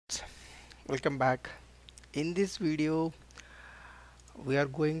Welcome back. In this video we are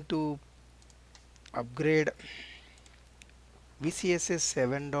going to upgrade VCSA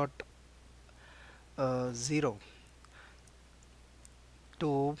 7.0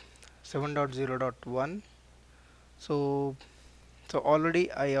 to 7.0.1. So I already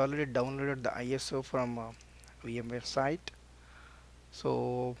downloaded the ISO from VMware site.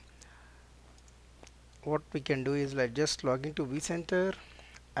 So what we can do is like just log into vCenter,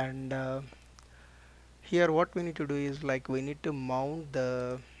 and here what we need to do is like we need to mount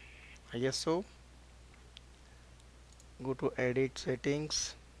the ISO. Go to edit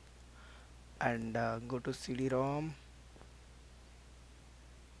settings and go to CD-ROM,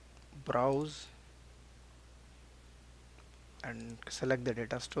 browse and select the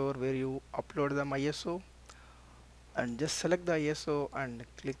data store where you upload the ISO, and just select the ISO and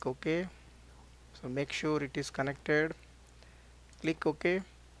click OK. So make sure it is connected, click OK.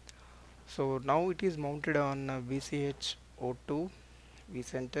 So now it is mounted on VCHO2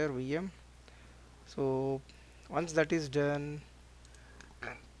 vCenter VM. So once that is done,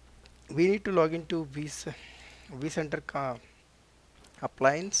 we need to log into vCenter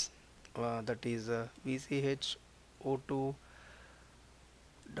appliance, that is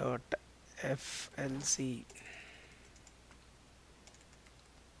VCHO2.FLC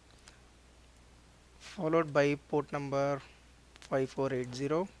followed by port number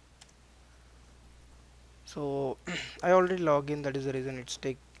 5480. So I already logged in, that is the reason it's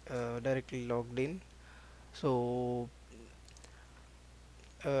directly logged in. So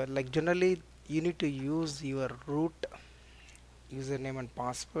like generally you need to use your root username and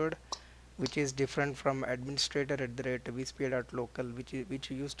password, which is different from administrator@vspa.local, which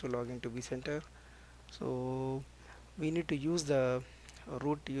you used to log into vCenter. So we need to use the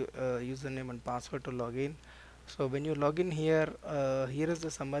root username and password to log in. So when you log in here, here is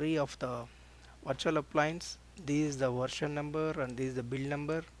the summary of the virtual appliance. This is the version number and this is the build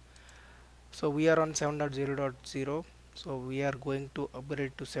number. So we are on 7.0.0, so we are going to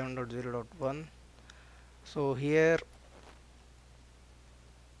upgrade to 7.0.1. so here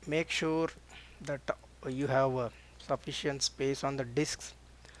make sure that you have sufficient space on the disks,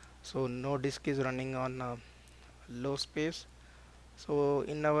 so no disk is running on low space. So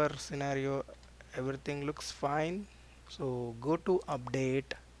in our scenario everything looks fine, so go to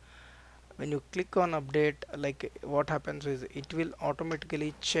update. When you click on update, like what happens is it will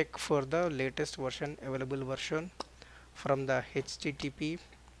automatically check for the latest version, available version from the HTTP.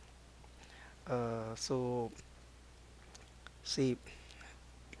 So see,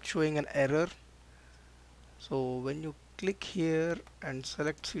 it's showing an error. So when you click here and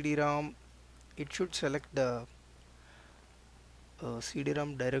select CD-ROM, it should select the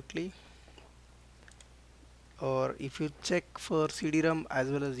CD-ROM directly, or if you check for CD-ROM as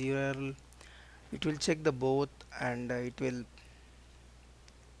well as URL, it will check the both, and it will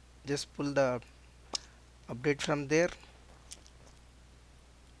just pull the update from there.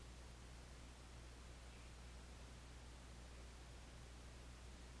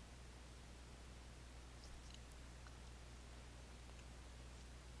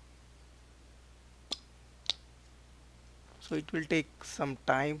 So it will take some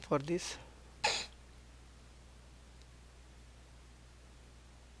time for this.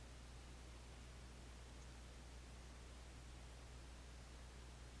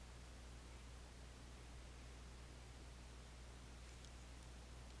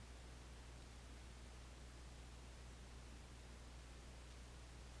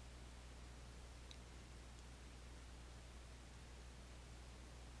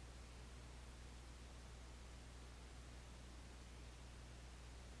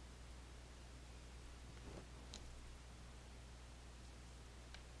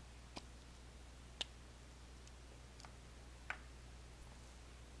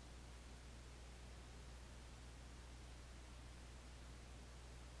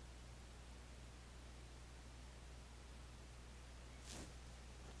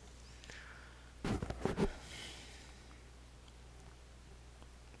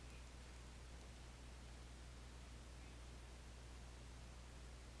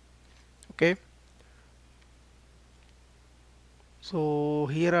 Okay, so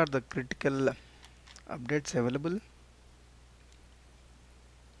here are the critical updates available.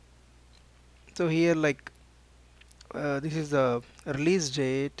 So here like this is the release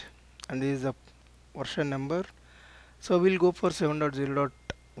date and this is the version number. So we'll go for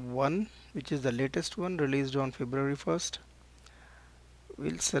 7.0.1, which is the latest one, released on February 1st.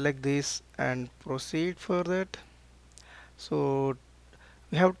 We'll select this and proceed for that. So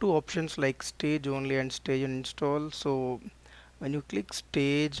we have two options like stage only and stage and install. So when you click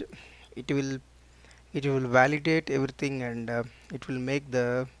stage, it will validate everything, and it will make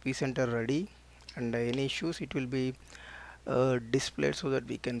the vCenter ready, and any issues it will be displayed so that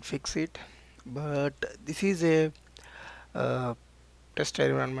we can fix it. But this is a uh, test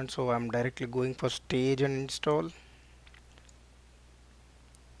environment, so I'm directly going for stage and install.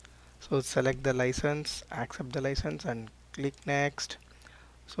 So select the license, accept the license, and click next.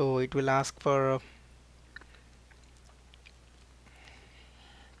 So it will ask for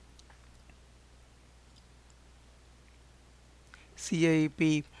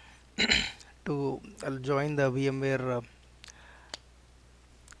CIP to join the VMware,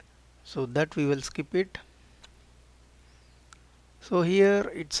 so that we will skip it. So here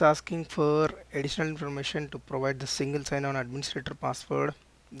it's asking for additional information to provide the single sign-on administrator password,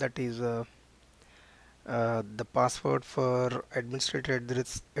 that is the password for administrator at the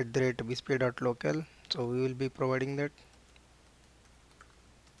rate vspa.local. So we will be providing that,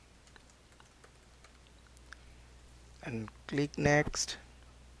 and click next.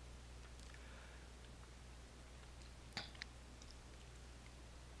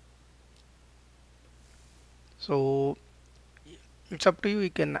 So it's up to you,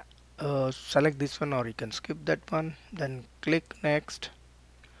 you can select this one or you can skip that one, then click next.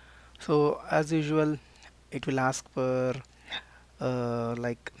 So as usual it will ask for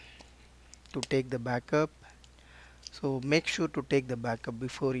like to take the backup, so make sure to take the backup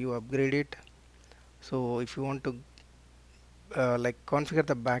before you upgrade it. So if you want to like configure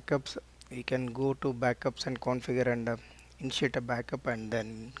the backups, you can go to backups and configure and initiate a backup, and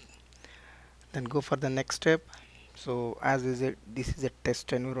then go for the next step. So as is it, this is a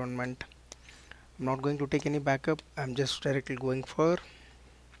test environment, I'm not going to take any backup, I'm just directly going for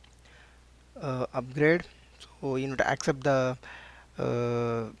upgrade. So you need to accept the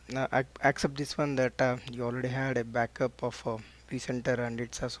accept this one, that you already had a backup of vCenter and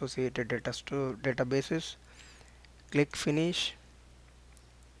its associated databases. Click finish.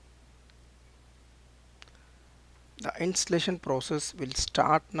 The installation process will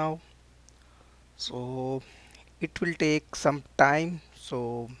start now, so it will take some time.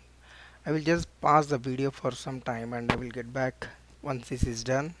 So I will just pause the video for some time and I will get back once this is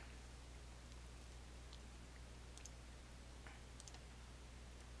done.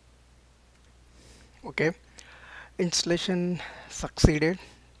 Okay, installation succeeded,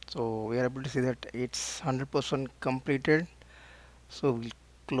 so we are able to see that it's 100% completed. So we'll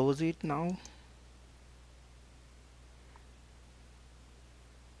close it now.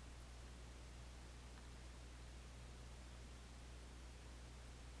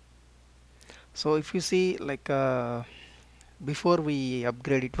 So if you see, like before we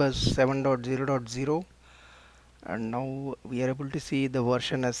upgrade it was 7.0.0, and now we are able to see the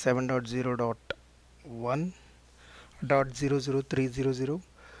version as 7.0.1.00300.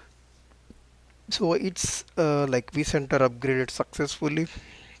 So it's like vCenter upgraded successfully.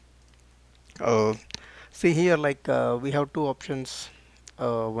 uh, See here, like we have two options,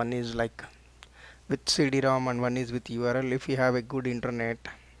 one is like with CD-ROM and one is with URL. If you have a good internet,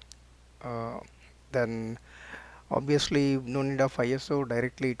 uh, then obviously no need of ISO,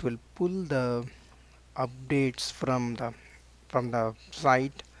 directly it will pull the updates from the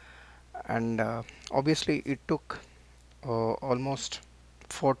site, and obviously it took almost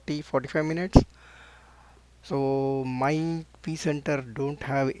 45 minutes. So my vCenter don't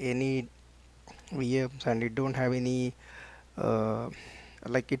have any VMs and it don't have any uh,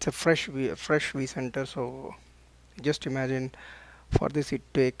 like it's a fresh vCenter. So just imagine, for this it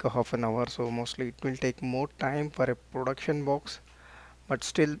take a half an hour, so mostly it will take more time for a production box, but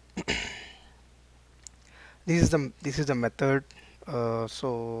still this is the method.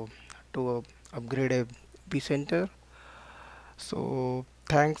 So to upgrade a vCenter. So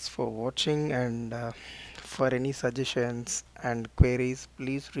thanks for watching, and for any suggestions and queries,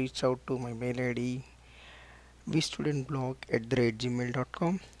 please reach out to my mail ID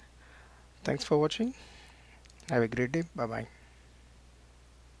vstudentblog@gmail.com. Thanks for watching. Have a great day. Bye bye.